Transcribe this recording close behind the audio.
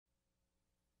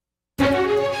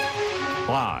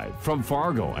Live from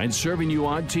Fargo and serving you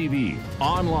on TV,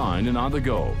 online, and on the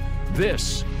go.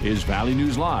 This is Valley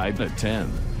News Live at 10.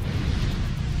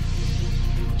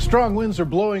 Strong winds are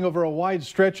blowing over a wide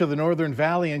stretch of the Northern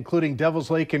Valley, including Devil's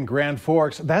Lake and Grand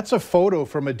Forks. That's a photo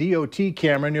from a DOT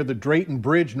camera near the Drayton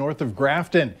Bridge north of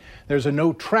Grafton. There's a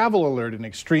no travel alert in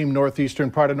extreme northeastern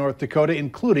part of North Dakota,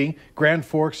 including Grand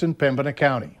Forks and Pembina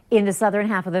County. In the southern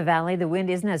half of the valley, the wind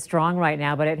isn't as strong right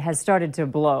now, but it has started to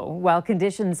blow. While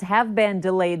conditions have been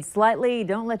delayed slightly,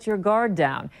 don't let your guard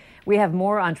down. We have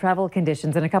more on travel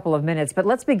conditions in a couple of minutes, but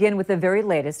let's begin with the very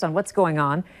latest on what's going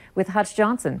on with Hutch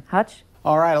Johnson. Hutch?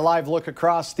 All right, a live look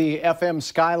across the FM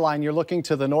skyline. You're looking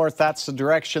to the north. That's the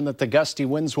direction that the gusty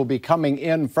winds will be coming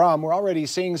in from. We're already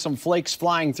seeing some flakes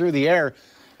flying through the air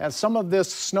as some of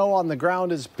this snow on the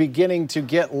ground is beginning to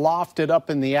get lofted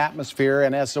up in the atmosphere.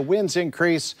 And as the winds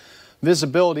increase,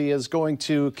 visibility is going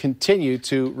to continue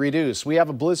to reduce. We have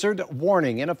a blizzard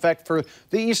warning in effect for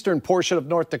the eastern portion of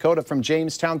North Dakota from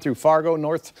Jamestown through Fargo,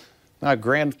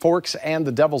 Grand Forks and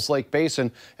the Devil's Lake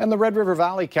Basin and the Red River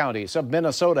Valley counties of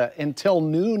Minnesota until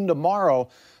noon tomorrow.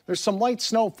 There's some light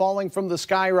snow falling from the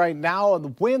sky right now. And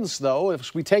the winds, though,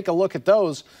 if we take a look at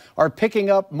those, are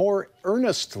picking up more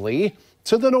earnestly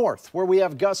to the north, where we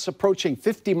have gusts approaching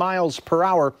 50 miles per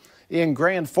hour in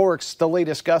Grand Forks. The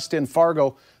latest gust in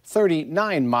Fargo,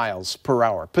 39 miles per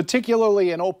hour.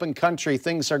 Particularly in open country,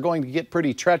 things are going to get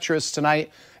pretty treacherous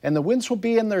tonight, and the winds will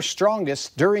be in their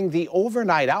strongest during the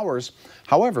overnight hours.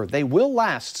 However, they will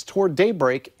last toward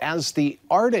daybreak as the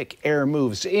Arctic air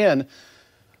moves in.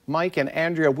 Mike and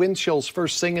Andrea, wind chills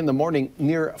first thing in the morning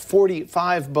near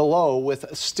 45 below, with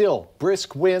still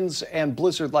brisk winds and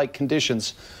blizzard-like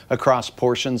conditions across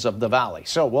portions of the valley.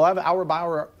 So we'll have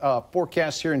hour-by-hour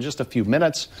forecast here in just a few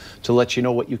minutes to let you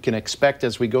know what you can expect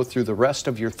as we go through the rest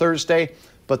of your Thursday.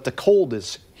 But the cold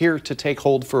is here to take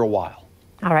hold for a while.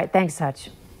 All right, thanks,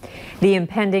 Hutch. The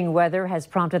impending weather has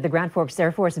prompted the Grand Forks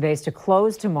Air Force Base to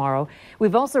close tomorrow.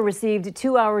 We've also received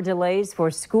 2-hour delays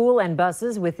for school and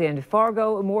buses within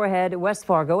Fargo, Moorhead, West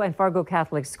Fargo, and Fargo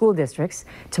Catholic school districts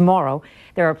tomorrow.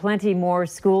 There are plenty more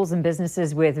schools and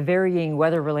businesses with varying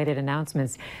weather-related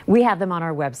announcements. We have them on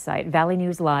our website,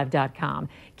 valleynewslive.com.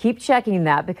 Keep checking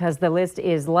that because the list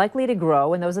is likely to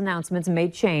grow and those announcements may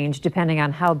change depending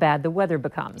on how bad the weather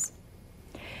becomes.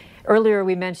 Earlier,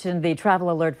 we mentioned the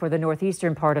travel alert for the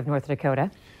northeastern part of North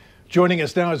Dakota. Joining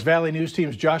us now is Valley News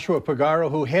Team's Joshua Pagaro,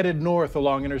 who headed north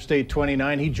along Interstate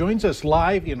 29. He joins us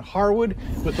live in Harwood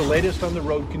with the latest on the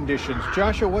road conditions.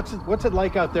 Joshua, what's it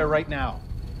like out there right now?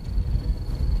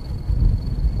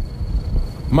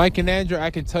 Mike and Andrew, I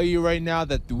can tell you right now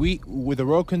that with the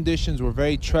road conditions were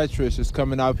very treacherous just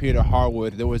coming up here to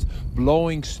Harwood. There was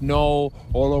blowing snow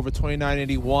all over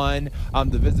 2981.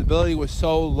 The visibility was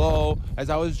so low. As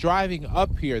I was driving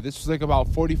up here, this was like about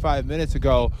 45 minutes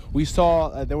ago, we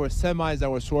saw there were semis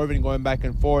that were swerving, going back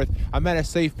and forth. I'm at a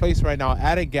safe place right now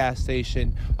at a gas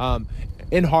station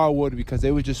in Harwood because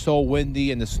it was just so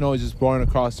windy and the snow is just blowing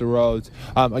across the roads.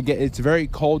 Again, it's very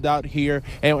cold out here,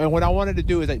 and what I wanted to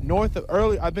do is like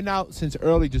I've been out since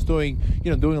early just doing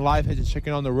live hits and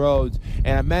checking on the roads,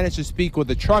 and I managed to speak with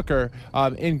a trucker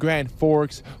in Grand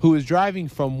Forks who is driving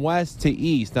from west to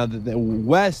east. Now the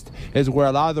west is where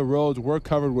a lot of the roads were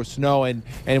covered with snow, and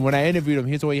when I interviewed him,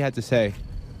 here's what he had to say.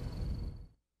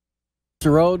 The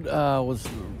road was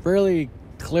really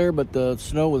clear, but the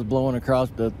snow was blowing across.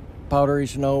 The powdery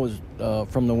snow was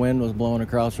from the wind was blowing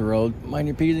across the road. Mind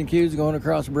your P's and Q's going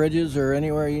across bridges or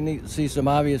anywhere you need to see some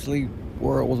obviously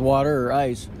where it was water or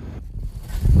ice.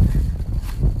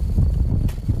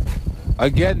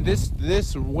 Again,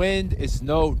 this wind is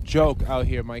no joke out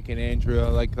here, Mike and Andrea.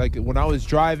 Like when I was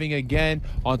driving again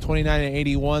on 29 and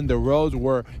 81, it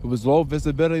was low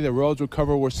visibility. The roads were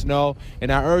covered with snow, and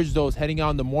I urge those heading out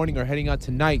in the morning or heading out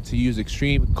tonight to use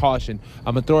extreme caution.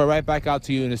 I'm gonna throw it right back out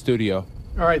to you in the studio.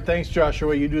 All right, thanks,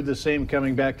 Joshua. You do the same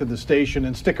coming back to the station,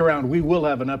 and stick around. We will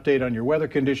have an update on your weather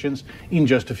conditions in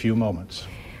just a few moments.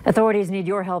 Authorities need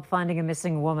your help finding a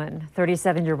missing woman.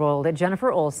 37-year-old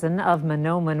Jennifer Olson of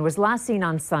Mahnomen was last seen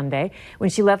on Sunday when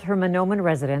she left her Mahnomen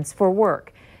residence for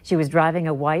work. She was driving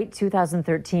a white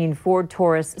 2013 Ford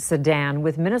Taurus sedan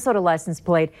with Minnesota license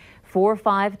plate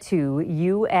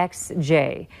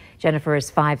 452UXJ. Jennifer is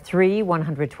 5'3",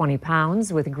 120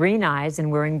 pounds, with green eyes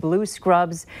and wearing blue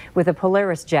scrubs with a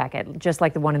Polaris jacket, just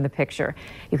like the one in the picture.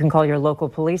 You can call your local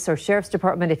police or sheriff's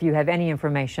department if you have any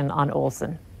information on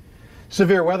Olson.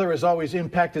 Severe weather has always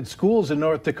impacted schools in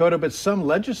North Dakota, but some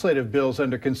legislative bills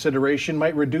under consideration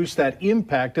might reduce that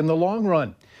impact in the long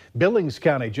run. Billings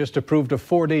County just approved a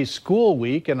 4-day school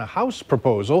week, and a House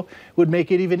proposal would make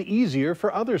it even easier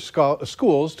for other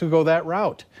schools to go that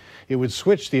route. It would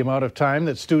switch the amount of time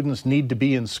that students need to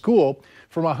be in school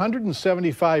from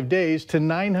 175 days to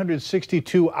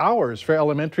 962 hours for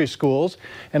elementary schools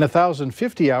and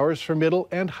 1,050 hours for middle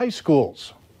and high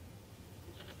schools.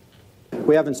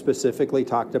 We haven't specifically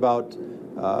talked about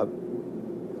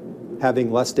having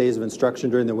less days of instruction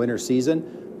during the winter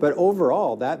season, but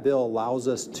overall that bill allows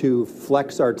us to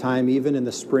flex our time even in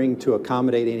the spring to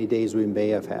accommodate any days we may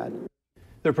have had.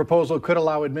 The proposal could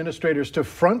allow administrators to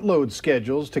front-load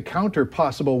schedules to counter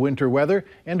possible winter weather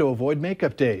and to avoid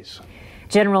makeup days.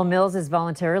 General Mills is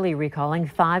voluntarily recalling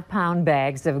 5-pound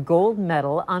bags of gold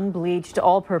medal unbleached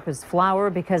all-purpose flour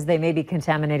because they may be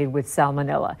contaminated with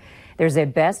salmonella. There's a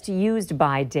best used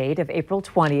by date of April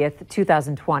 20th,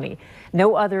 2020.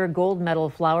 No other gold medal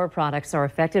flour products are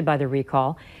affected by the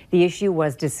recall. The issue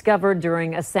was discovered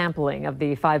during a sampling of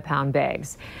the 5-pound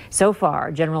bags. So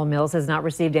far, General Mills has not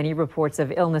received any reports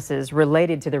of illnesses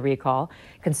related to the recall.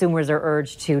 Consumers are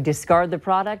urged to discard the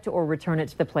product or return it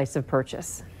to the place of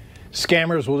purchase.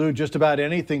 Scammers will do just about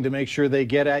anything to make sure they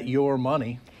get at your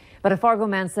money. But a Fargo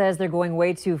man says they're going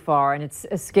way too far, and it's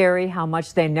scary how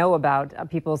much they know about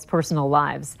people's personal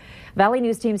lives. Valley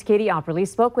News Team's Katie Opperly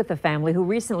spoke with the family who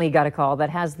recently got a call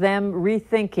that has them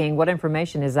rethinking what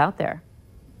information is out there.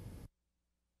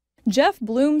 Jeff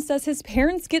Bloom says his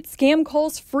parents get scam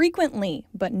calls frequently,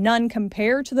 but none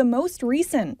compare to the most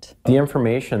recent. The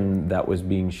information that was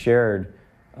being shared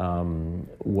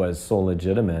was so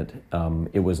legitimate.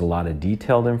 It was a lot of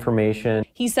detailed information.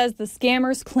 He says the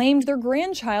scammers claimed their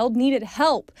grandchild needed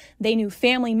help. They knew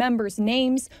family members'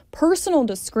 names, personal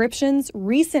descriptions,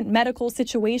 recent medical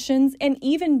situations, and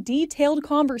even detailed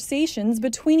conversations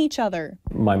between each other.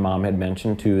 My mom had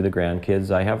mentioned to the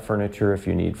grandkids, I have furniture if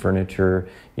you need furniture,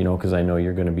 you know, because I know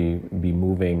you're going to be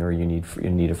moving or you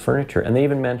need a furniture. And they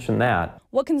even mentioned that.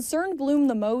 What concerned Bloom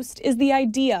the most is the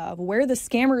idea of where the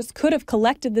scammers could have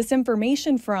collected this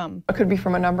information from. It could be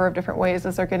from a number of different ways,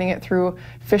 as they're getting it through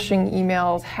phishing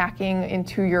emails, hacking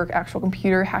into your actual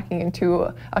computer, hacking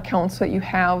into accounts that you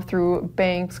have through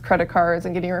banks, credit cards,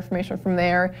 and getting your information from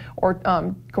there, or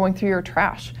going through your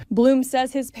trash. Bloom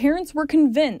says his parents were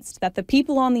convinced that the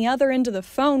people on the other end of the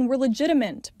phone were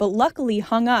legitimate, but luckily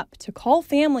hung up to call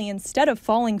family instead of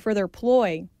falling for their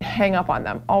ploy. Hang up on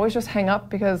them. Always just hang up,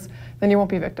 because then you won't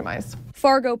be victimized.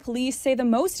 Fargo police say the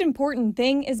most important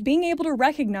thing is being able to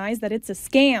recognize that it's a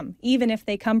scam, even if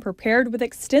they come prepared with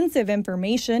extensive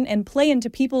information and play into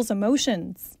people's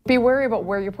emotions. Be wary about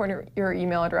where you put your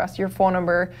email address, your phone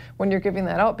number when you're giving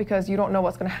that out, because you don't know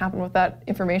what's going to happen with that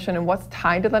information and what's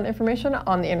tied to that information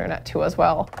on the internet too as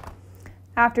well.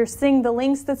 After seeing the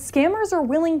lengths that scammers are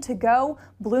willing to go,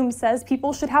 Bloom says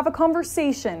people should have a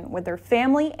conversation with their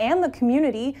family and the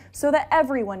community so that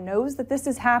everyone knows that this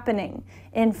is happening.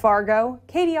 In Fargo,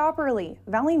 Katie Opperly,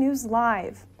 Valley News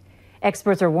Live.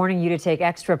 Experts are warning you to take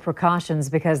extra precautions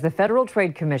because the Federal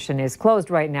Trade Commission is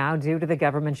closed right now due to the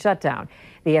government shutdown.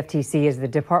 The FTC is the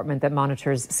department that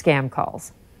monitors scam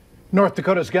calls. North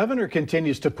Dakota's governor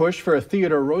continues to push for a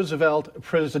Theodore Roosevelt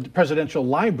Presidential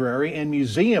Library and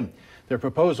Museum. Their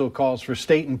proposal calls for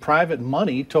state and private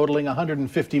money totaling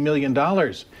 $150 million.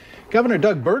 Governor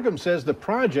Doug Burgum says the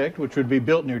project, which would be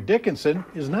built near Dickinson,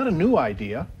 is not a new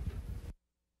idea.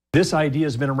 This idea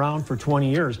has been around for 20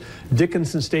 years.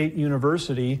 Dickinson State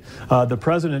University, the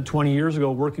president 20 years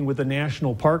ago, working with the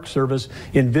National Park Service,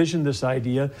 envisioned this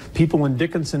idea. People in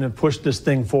Dickinson have pushed this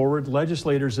thing forward.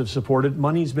 Legislators have supported.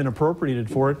 Money's been appropriated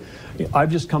for it.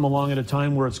 I've just come along at a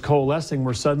time where it's coalescing,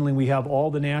 where suddenly we have all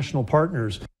the national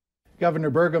partners.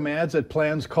 Governor Burgum adds that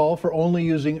plans call for only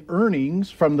using earnings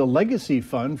from the legacy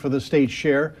fund for the state's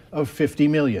share of $50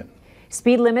 million.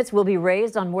 Speed limits will be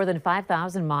raised on more than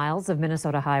 5,000 miles of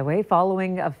Minnesota highway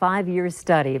following a 5-year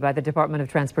study by the Department of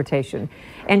Transportation.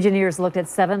 Engineers looked at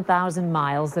 7,000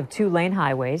 miles of 2-lane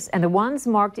highways, and the ones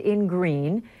marked in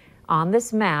green on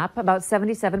this map, about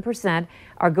 77%,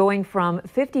 are going from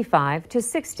 55 to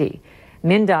 60.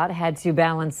 MnDOT had to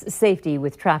balance safety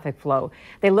with traffic flow.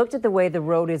 They looked at the way the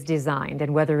road is designed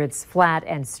and whether it's flat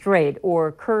and straight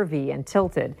or curvy and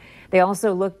tilted. They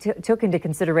also took into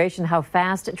consideration how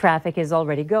fast traffic is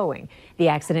already going, the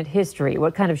accident history,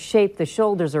 what kind of shape the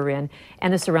shoulders are in,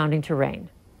 and the surrounding terrain.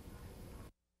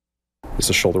 Is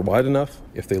the shoulder wide enough?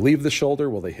 If they leave the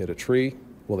shoulder, will they hit a tree?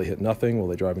 Will they hit nothing? Will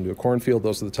they drive into a cornfield?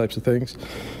 Those are the types of things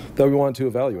that we want to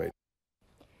evaluate.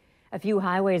 A few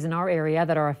highways in our area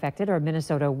that are affected are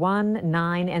Minnesota 1,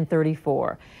 9, and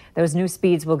 34. Those new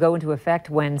speeds will go into effect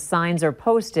when signs are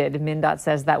posted. MnDOT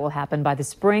says that will happen by the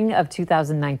spring of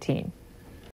 2019.